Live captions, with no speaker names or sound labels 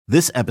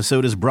This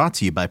episode is brought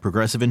to you by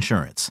Progressive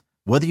Insurance.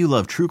 Whether you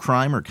love true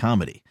crime or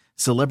comedy,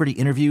 celebrity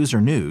interviews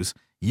or news,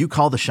 you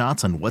call the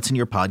shots on what's in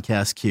your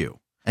podcast queue.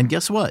 And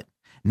guess what?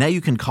 Now you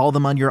can call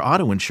them on your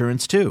auto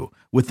insurance too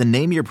with the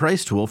Name Your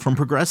Price tool from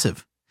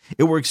Progressive.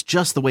 It works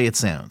just the way it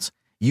sounds.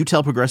 You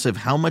tell Progressive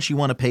how much you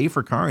want to pay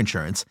for car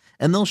insurance,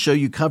 and they'll show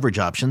you coverage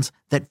options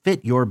that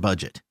fit your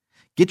budget.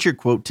 Get your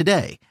quote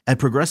today at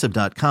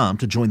Progressive.com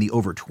to join the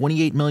over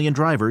 28 million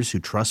drivers who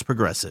trust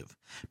Progressive.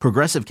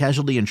 Progressive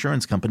Casualty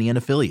Insurance Company and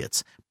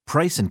Affiliates.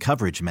 Price and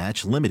coverage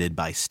match limited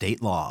by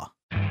state law.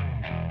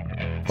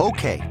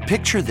 Okay,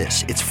 picture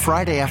this. It's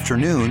Friday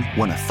afternoon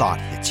when a thought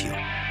hits you.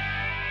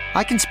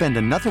 I can spend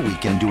another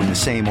weekend doing the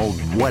same old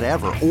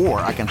whatever,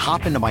 or I can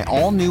hop into my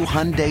all-new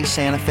Hyundai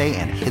Santa Fe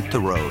and hit the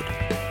road.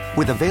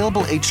 With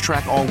available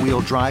H-Track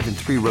all-wheel drive and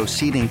 3-row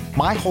seating,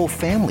 my whole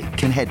family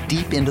can head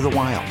deep into the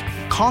wild.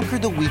 Conquer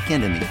the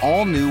weekend in the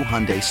all-new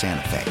Hyundai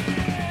Santa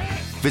Fe.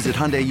 Visit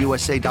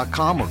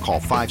HyundaiUSA.com or call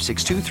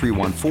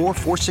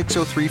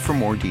 562-314-4603 for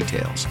more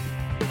details.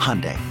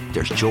 Hyundai,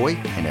 there's joy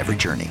in every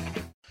journey.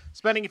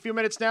 Spending a few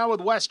minutes now with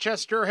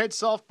Westchester head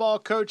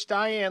softball coach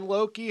Diane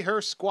Loki.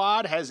 Her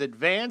squad has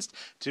advanced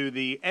to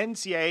the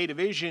NCAA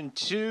Division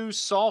II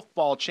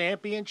softball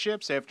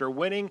championships after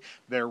winning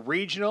their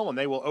regional, and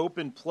they will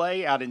open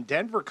play out in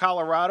Denver,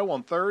 Colorado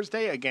on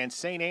Thursday against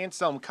St.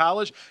 Anselm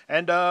College.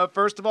 And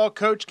first of all,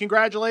 Coach,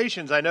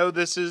 congratulations. I know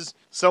this is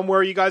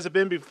somewhere you guys have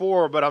been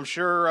before, but I'm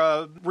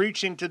sure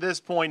reaching to this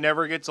point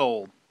never gets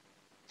old.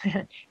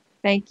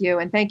 Thank you,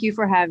 and thank you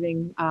for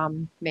having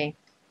me.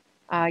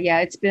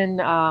 It's been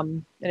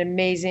an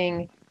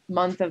amazing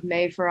month of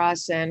May for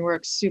us, and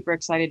we're super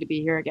excited to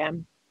be here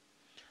again.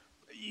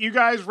 You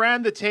guys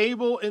ran the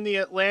table in the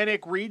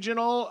Atlantic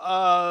Regional.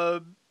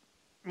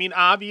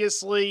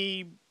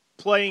 Obviously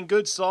playing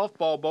good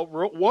softball, but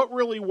what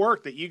really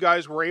worked that you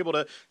guys were able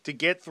to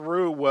get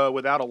through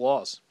without a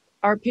loss?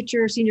 Our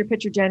senior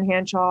pitcher, Jen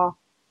Hanshaw,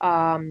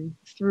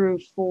 threw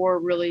four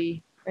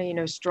really,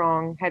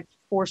 had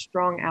four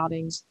strong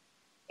outings.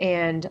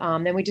 And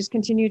then we just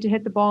continued to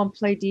hit the ball and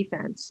play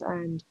defense.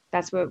 And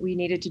that's what we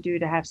needed to do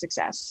to have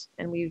success.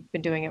 And we've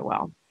been doing it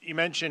well. You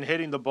mentioned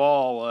hitting the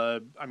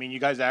ball. You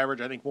guys average,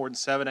 I think, more than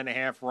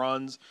 7.5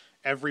 runs.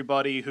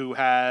 Everybody who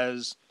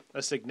has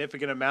a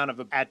significant amount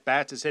of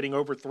at-bats is hitting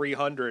over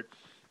 300.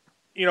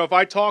 If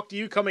I talked to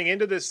you coming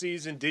into this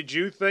season, did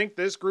you think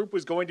this group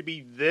was going to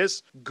be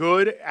this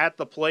good at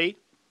the plate?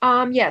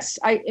 Yes.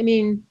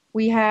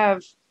 We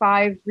have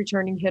 5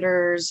 returning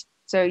hitters.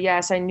 So,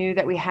 yes, I knew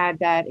that we had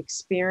that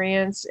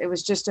experience. It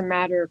was just a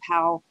matter of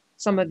how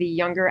some of the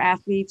younger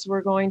athletes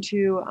were going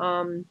to,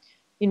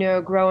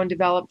 grow and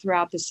develop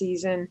throughout the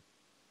season.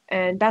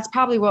 And that's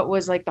probably what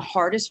was like the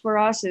hardest for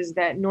us, is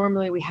that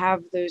normally we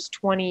have those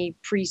 20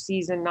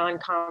 preseason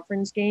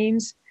non-conference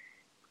games,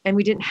 and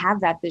we didn't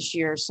have that this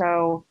year.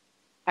 So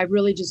I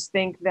really just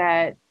think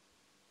that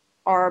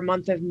our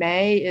month of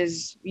May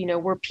is,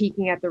 we're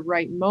peaking at the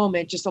right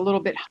moment, just a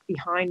little bit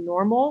behind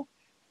normal,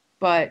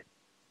 but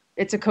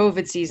it's a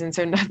COVID season,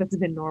 so nothing's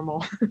been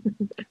normal.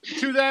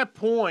 To that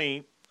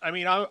point,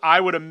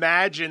 I would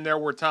imagine there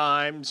were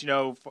times,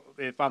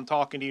 if I'm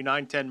talking to you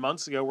 9-10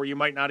 months ago, where you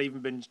might not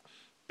even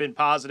been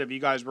positive you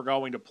guys were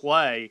going to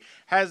play.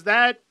 Has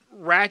that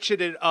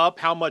ratcheted up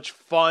how much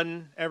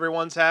fun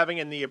everyone's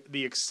having and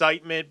the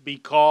excitement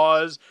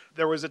because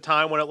there was a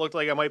time when it looked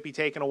like it might be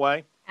taken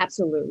away?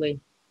 Absolutely.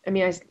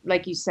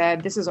 Like you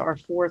said, this is our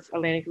 4th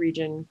Atlantic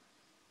Region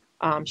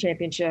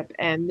championship,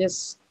 and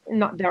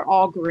they're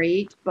all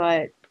great,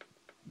 but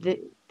the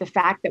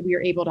fact that we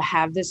are able to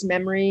have this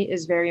memory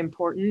is very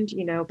important.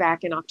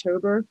 Back in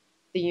October,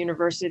 the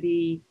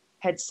university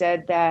had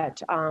said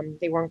that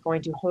they weren't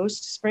going to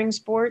host spring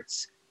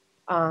sports.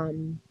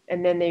 And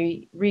then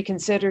they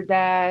reconsidered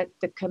that.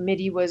 The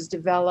committee was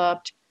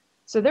developed.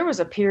 So there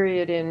was a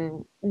period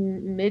in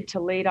mid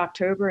to late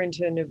October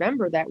into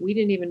November that we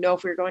didn't even know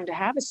if we were going to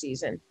have a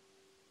season.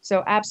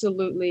 So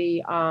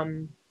absolutely,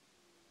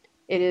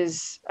 it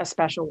is a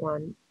special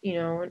one,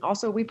 and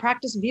also we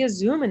practice via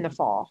Zoom in the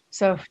fall.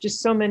 So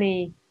just so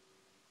many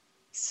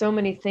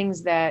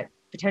things that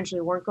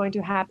potentially weren't going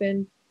to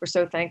happen. We're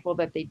so thankful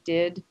that they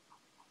did.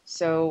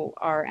 So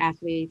our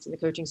athletes and the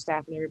coaching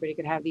staff and everybody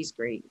could have these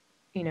great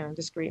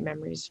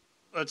memories.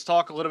 Let's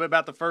talk a little bit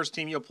about the first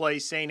team you'll play,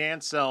 St.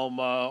 Anselm,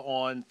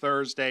 on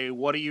Thursday.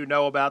 What do you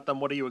know about them?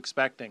 What are you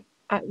expecting?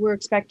 We're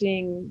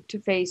expecting to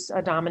face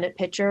a dominant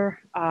pitcher.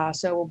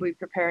 So we'll be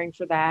preparing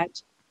for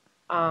that.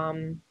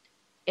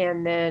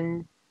 And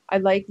then I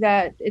like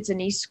that it's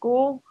an East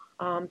school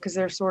because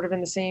they're sort of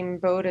in the same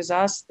boat as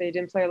us. They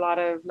didn't play a lot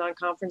of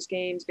non-conference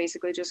games,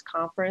 basically just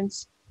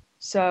conference.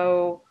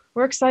 So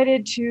we're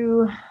excited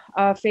to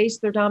face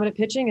their dominant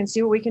pitching and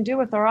see what we can do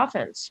with our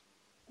offense.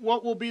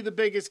 What will be the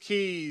biggest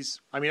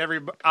keys?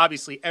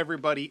 Obviously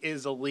everybody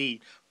is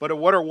elite, but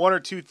what are 1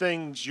 or 2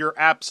 things you're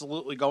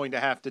absolutely going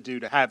to have to do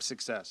to have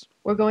success?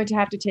 We're going to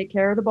have to take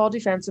care of the ball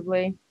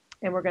defensively,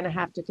 and we're going to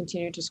have to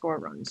continue to score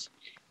runs.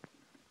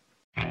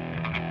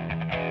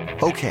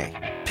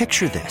 Okay,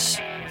 picture this.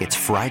 It's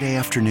Friday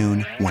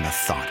afternoon when a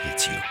thought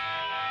hits you.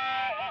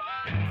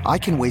 I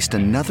can waste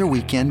another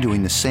weekend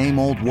doing the same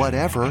old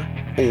whatever,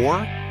 or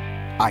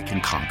I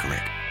can conquer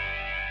it.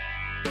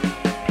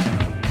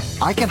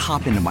 I can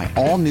hop into my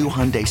all-new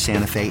Hyundai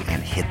Santa Fe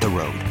and hit the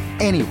road.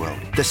 Any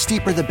road. The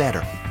steeper, the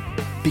better.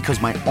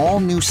 Because my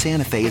all-new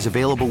Santa Fe is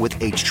available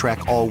with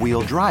H-Track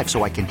all-wheel drive,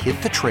 so I can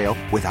hit the trail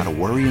without a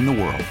worry in the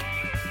world.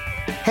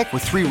 Heck,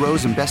 with 3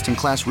 rows and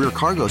best-in-class rear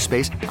cargo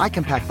space, I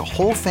can pack the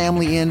whole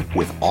family in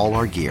with all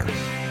our gear.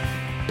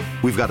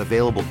 We've got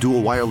available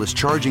dual wireless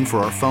charging for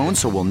our phones,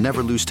 so we'll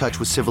never lose touch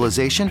with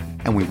civilization,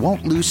 and we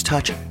won't lose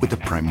touch with the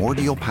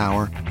primordial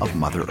power of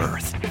Mother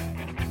Earth.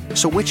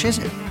 So which is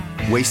it?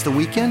 Waste the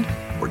weekend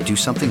or do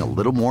something a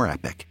little more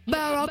epic?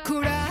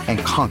 And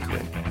conquer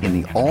it in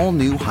the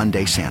all-new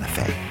Hyundai Santa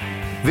Fe.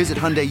 Visit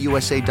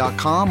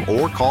HyundaiUSA.com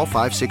or call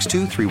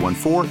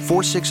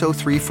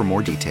 562-314-4603 for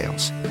more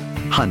details.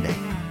 Hyundai,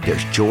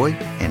 there's joy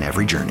in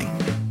every journey.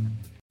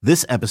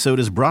 This episode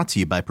is brought to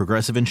you by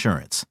Progressive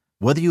Insurance.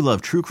 Whether you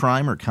love true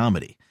crime or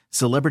comedy,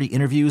 celebrity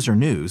interviews or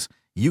news,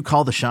 you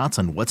call the shots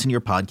on what's in your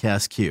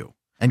podcast queue.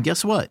 And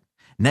guess what?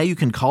 Now you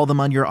can call them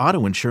on your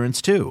auto insurance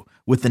too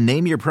with the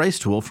Name Your Price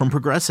tool from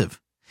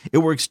Progressive. It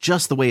works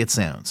just the way it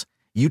sounds.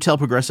 You tell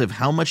Progressive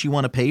how much you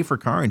want to pay for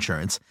car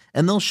insurance,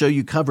 and they'll show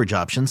you coverage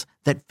options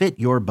that fit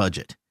your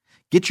budget.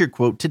 Get your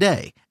quote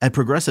today at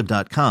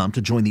Progressive.com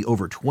to join the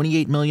over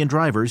 28 million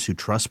drivers who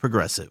trust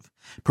Progressive.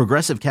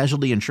 Progressive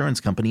Casualty Insurance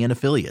Company and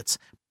Affiliates.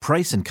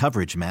 Price and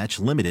coverage match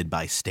limited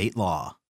by state law.